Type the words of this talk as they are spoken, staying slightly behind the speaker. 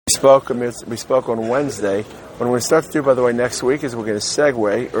We spoke on Wednesday. What we're going to start to do, by the way, next week is we're going to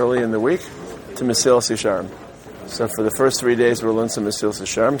segue early in the week to Mesilas Yesharim. So for the first 3 days, we'll learn some Mesilas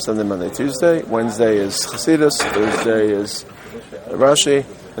Yesharim, Sunday, Monday, Tuesday. Wednesday is Chassidus. Thursday is Rashi.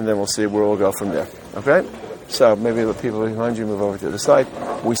 And then we'll see where we'll go from there. Okay? So maybe the people behind you move over to the side.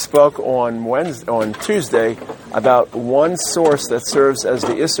 We spoke on Tuesday about one source that serves as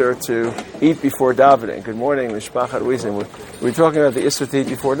the Isser to eat before davening. Good morning, Mishpachat Wiesing. We're talking about the Isser to eat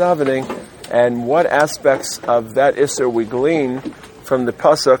before davening and what aspects of that Isser we glean from the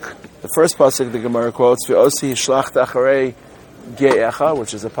Pasuk. The first Pasuk the Gemara quotes, V'osi hishlach acharei ge'echa,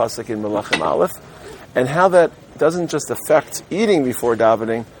 which is a Pasuk in Melachim Aleph, and how that doesn't just affect eating before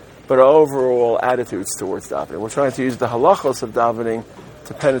davening, but overall attitudes towards davening. We're trying to use the halachos of davening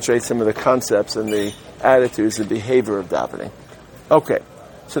to penetrate some of the concepts and the attitudes and behavior of davening. Okay,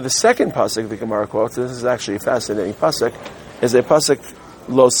 so the second pasuk the Gemara quotes, this is actually a fascinating pasuk, is a pasuk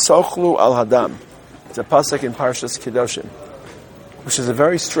lo sochlu al hadam. It's a pasuk in Parshas Kedoshim, which is a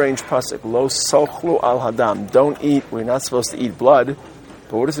very strange pasuk. Lo sochlu al hadam. Don't eat. We're not supposed to eat blood.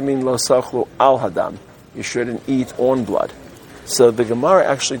 But what does it mean lo sochlu al hadam? You shouldn't eat on blood. So the Gemara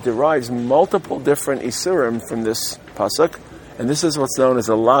actually derives multiple different isurim from this pasuk, and this is what's known as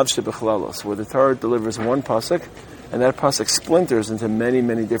a lav shebechlalos, where the Torah delivers one pasuk, and that pasuk splinters into many,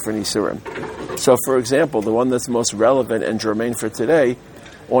 many different isurim. So, for example, the one that's most relevant and germane for today,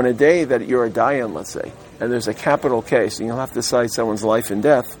 on a day that you're a dayan, let's say, and there's a capital case, and you'll have to decide someone's life and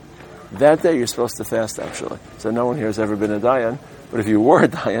death, that day you're supposed to fast, actually. So no one here has ever been a dayan, but if you were a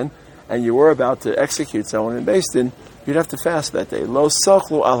dayan, and you were about to execute someone in Beis Din, you'd have to fast that day. Lo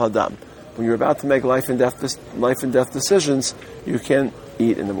sochlu al hadam. When you're about to make life and death decisions, you can't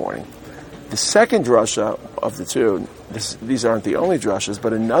eat in the morning. The second drasha of the two, these aren't the only drashas,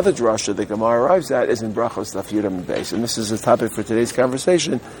 but another drasha the Gemara arrives at is in Brachos Daf Yud Amud Beis, and this is the topic for today's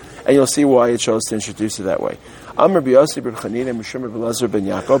conversation, and you'll see why it chose to introduce it that way. Amr b'Yossi b'Chanina Mishum b'Lezer ben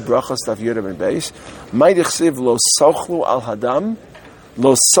Yaakov Brachos Daf Yud Amud Beis Ma'id Chsiv lo sochlu al hadam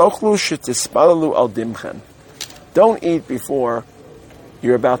lo sochlu shetispalalu al dimchem. Don't eat before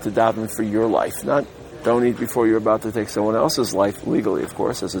you're about to daven for your life. Don't eat before you're about to take someone else's life, legally, of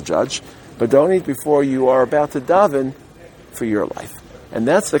course, as a judge. But don't eat before you are about to daven for your life. And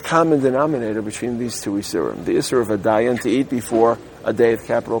that's the common denominator between these two isurim. The isur of a dayan to eat before a day of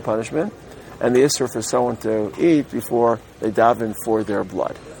capital punishment, and the isur for someone to eat before they daven for their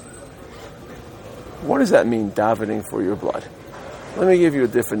blood. What does that mean, davening for your blood? Let me give you a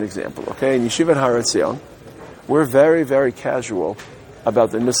different example, okay? In Yeshivat Har Etzion, we're very, very casual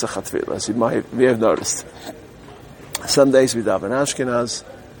about the Nusach HaTefillah, as you may have noticed. Some days we daven Ashkenaz,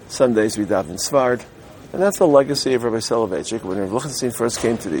 some days we daven Svard, and that's the legacy of Rabbi Soloveitchik. When Rabbi Lichtenstein first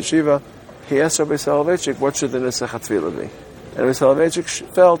came to the yeshiva, he asked Rabbi Soloveitchik, what should the Nusach HaTefillah be? And Rabbi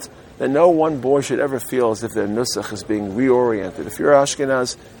Soloveitchik felt that no one boy should ever feel as if their Nusach is being reoriented. If you're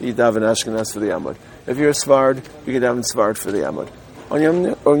Ashkenaz, you daven Ashkenaz for the Amud. If you're Svard, you can daven Svard for the Amud. On Yom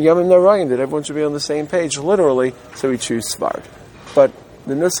Narayim, that everyone should be on the same page, literally, so we choose Svard. But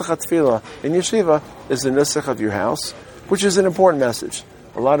the Nusach HaTefillah in Yeshiva is the Nusach of your house, which is an important message.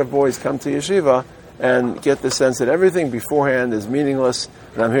 A lot of boys come to Yeshiva and get the sense that everything beforehand is meaningless,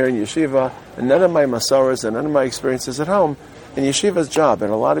 and I'm here in Yeshiva, and none of my masaras and none of my experiences at home, and Yeshiva's job,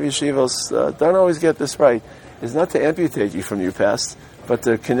 and a lot of yeshivas don't always get this right, is not to amputate you from your past, but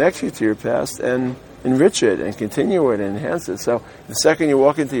to connect you to your past and enrich it and continue it and enhance it. So the second you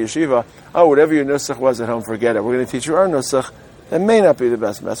walk into yeshiva, whatever your nusach was at home, forget it. We're going to teach you our nusach. That may not be the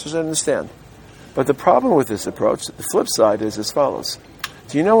best message, I understand. But the problem with this approach, the flip side, is as follows.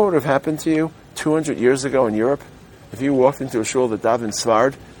 Do you know what would have happened to you 200 years ago in Europe if you walked into a shul that davened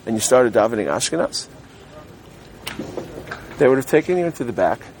Svard and you started davening Ashkenaz? They would have taken you into the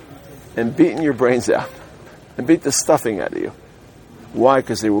back and beaten your brains out and beat the stuffing out of you. Why?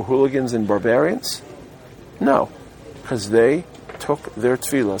 Because they were hooligans and barbarians? No. Because they took their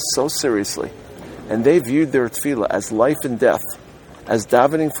tefillah so seriously, and they viewed their tefillah as life and death, as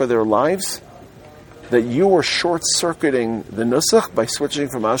davening for their lives, that you were short-circuiting the nusach by switching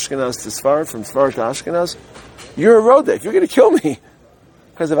from Ashkenaz to Sfarad, from Sfarad to Ashkenaz. You're a rodek. You're going to kill me.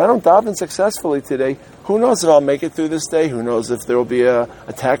 Because if I don't daven successfully today, who knows if I'll make it through this day? Who knows if there will be an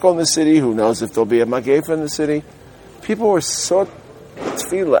attack on the city? Who knows if there will be a magefa in the city? People were so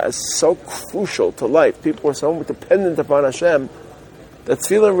tefillah as so crucial to life. People were so dependent upon Hashem that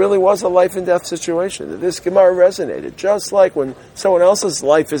tefillah really was a life and death situation. This Gemara resonated. Just like when someone else's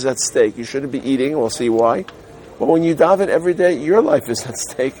life is at stake, you shouldn't be eating. We'll see why. But when you daven every day, your life is at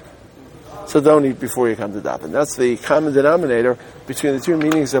stake. So don't eat before you come to daven. That's the common denominator between the two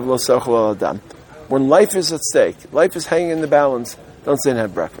meanings of lo sochel al adam. When life is at stake, life is hanging in the balance, Don't sit and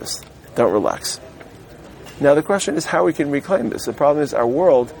have breakfast. Don't relax. Now the question is how we can reclaim this. The problem is our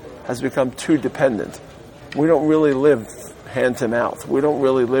world has become too dependent. We don't really live hand to mouth. We don't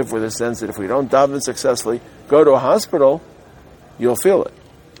really live with a sense that if we don't daven successfully, go to a hospital, you'll feel it.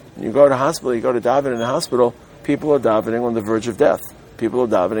 When you go to a hospital, you go to daven in a hospital, people are davening on the verge of death. People are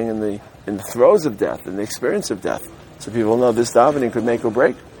davening in the throes of death, in the experience of death. So people know this davening could make or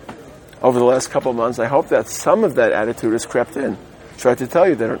break. Over the last couple of months, I hope that some of that attitude has crept in. I tried to tell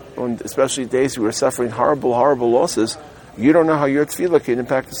you that on especially days we were suffering horrible, horrible losses, you don't know how your tefillah can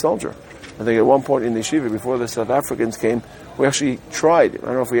impact the soldier. I think at one point in the yeshiva, before the South Africans came, we actually tried, I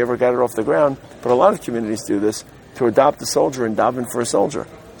don't know if we ever got it off the ground, but a lot of communities do this, to adopt a soldier and daven for a soldier.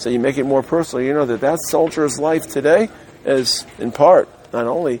 So you make it more personal. You know that soldier's life today is, in part, not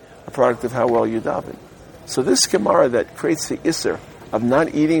only a product of how well you daven. So this Gemara that creates the Isser of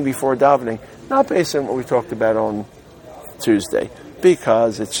not eating before davening, not based on what we talked about on Tuesday,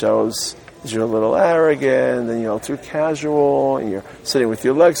 because it shows that you're a little arrogant and you're too casual and you're sitting with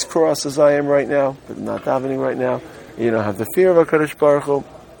your legs crossed as I am right now, but not davening right now. You don't have the fear of HaKadosh Baruch Hu.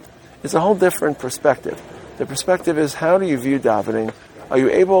 It's a whole different perspective. The perspective is, how do you view davening? Are you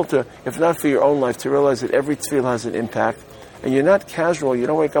able to, if not for your own life, to realize that every tefillah has an impact, and you're not casual, you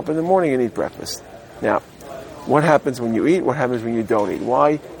don't wake up in the morning and eat breakfast. Now, what happens when you eat? What happens when you don't eat?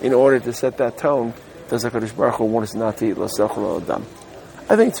 Why, in order to set that tone, does HaKadosh Baruch Hu want us not to eat l'sechel l'adam?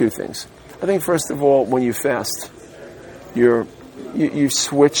 I think two things. I think, first of all, when you fast, you've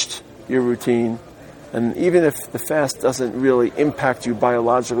switched your routine, and even if the fast doesn't really impact you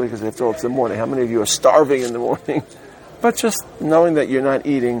biologically, because after all, it's the morning. How many of you are starving in the morning? But just knowing that you're not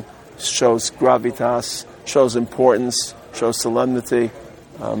eating shows gravitas, shows importance, shows solemnity.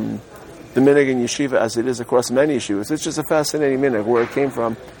 The minhag in yeshiva, as it is across many yeshivas, it's just a fascinating minhag. Where it came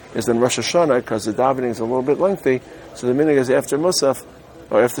from is in Rosh Hashanah, because the davening is a little bit lengthy, so the minhag is after Musaf,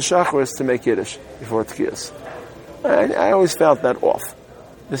 or after Shacharis, to make Yiddish before Tkiyas. I always felt that off.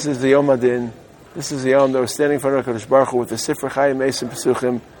 This is the Yom Adin. This is the Yom that we're standing in front of HaKadosh Baruch Hu with the Sifra Chayim Mesim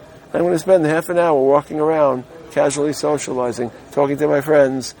Pesuchim. I'm going to spend half an hour walking around, casually socializing, talking to my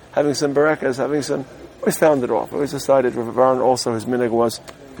friends, having some barakas, I always found it off. I always decided, Rav Baron also, his minhag was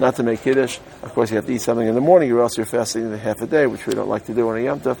not to make Kiddush. Of course, you have to eat something in the morning, or else you're fasting half a day, which we don't like to do on a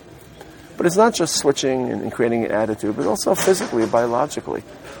Yom Tov. But it's not just switching and creating an attitude, but also physically, biologically.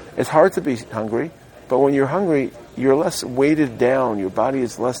 It's hard to be hungry, but when you're hungry, you're less weighted down. Your body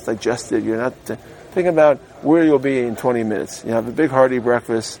is less digested. You're not... think about where you'll be in 20 minutes. You have a big hearty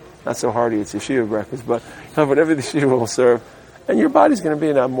breakfast. Not so hearty, it's yeshiva breakfast, but you have whatever the yeshiva will serve. And your body's going to be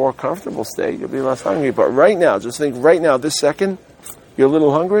in a more comfortable state. You'll be less hungry. But right now, just think right now, this second, you're a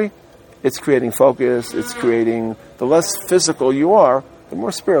little hungry. It's creating focus. It's creating... the less physical you are, the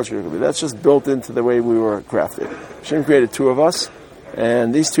more spiritual you're going to be. That's just built into the way we were crafted. Hashem created two of us,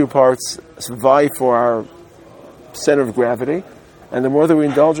 and these two parts vie for our center of gravity. And the more that we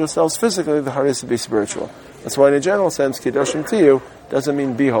indulge ourselves physically, the harder it is to be spiritual. That's why in a general sense, Kiddushim Tiyu doesn't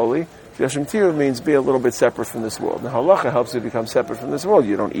mean be holy. Kiddushim Tiyu means be a little bit separate from this world. Now, halacha helps you become separate from this world.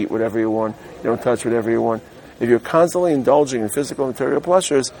 You don't eat whatever you want. You don't touch whatever you want. If you're constantly indulging in physical and material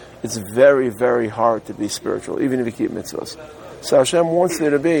pleasures, it's very, very hard to be spiritual, even if you keep mitzvahs. So Hashem wants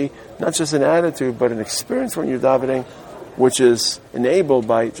there to be not just an attitude, but an experience when you're davening, which is enabled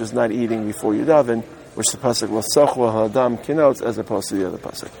by just not eating before you daven, which the pasuk l'sochwa ha'adam kenotes, as opposed to the other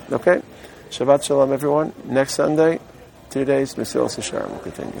pasuk. Okay? Shabbat shalom, everyone. Next Sunday, 2 days, Mesilas Yesharim will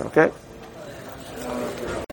continue. Okay?